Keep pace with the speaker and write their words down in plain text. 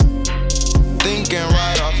Talking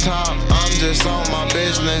right off top, I'm just on my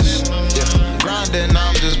business. Yeah. Grinding,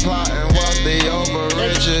 I'm just plotting wealthy over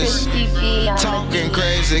riches. Talking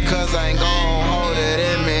crazy cause I ain't gon' hold it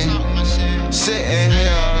in me. Sitting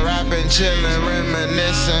here rapping, chillin',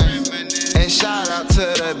 reminiscing. And shout out to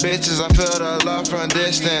the bitches, I feel the love from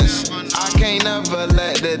distance. I can't never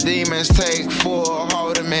let the demons take full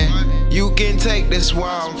hold of me. You can take this where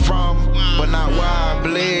I'm from, but not where I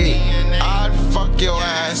bleed. I'd fuck your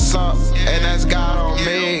ass up, and that's God on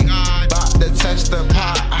me. About to touch the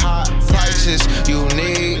pot, hot prices you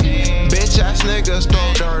need. Bitch ass niggas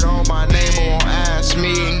throw dirt on my name, but won't ask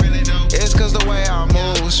me. It's cause the way I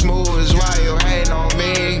move, smooth is why you hate on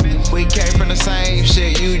me. We came from the same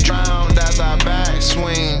shit, you drowned as I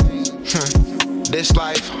backswing. This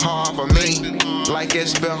life hard for me, like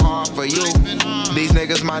it's been hard for you. These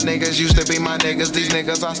niggas, my niggas, used to be my niggas. These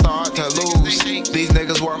niggas I start to lose. These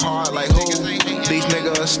niggas work hard like who? These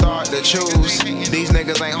niggas start to choose. These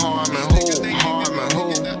niggas ain't harming who? Harming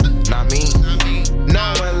who? Not me.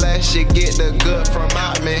 No, unless you get the good from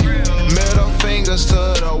out me. Middle fingers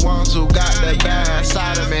to the ones who got the bad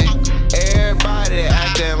side of me. Everybody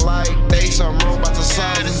acting like they some robots or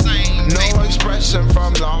something. No expression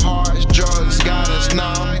from the heart, drugs got us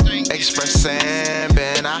numb. Expressing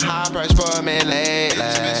been a high price for me lately.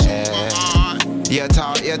 You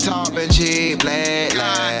talk been cheap lately.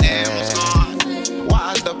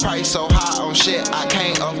 Why's the price so high on shit I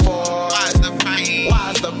can't afford?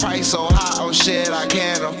 Why's the price so high on shit I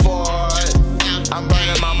can't afford? I'm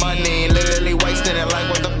burning my money, literally wasting it like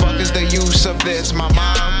what the fuck is the use of this? My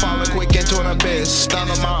mind falling quick into an abyss. Stun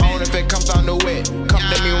on my own if it comes down to it. Come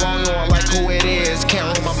to me wrong, you won't like who it is. Can't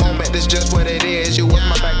ruin my moment, this just what it is. You was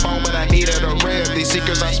my backbone, but I needed a rib. These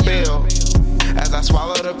secrets I spill as I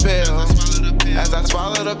swallow the pill. As I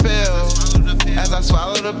swallow the pill. As I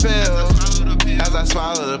swallow the pill. As I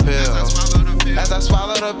swallow the pill. As I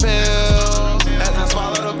swallow the pill. As I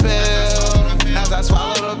swallow the pill. As I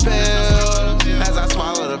swallow the pill. As I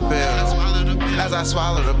swallow the pill. As I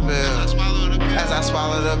swallow the pill. As I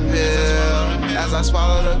swallow the pill. As I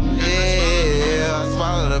swallow the pill.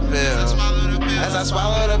 Swallow the pill. As I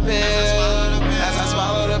swallow the pill. As I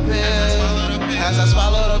swallow the pill. As I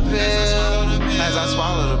swallow the pill. As I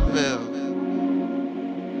swallow the pill.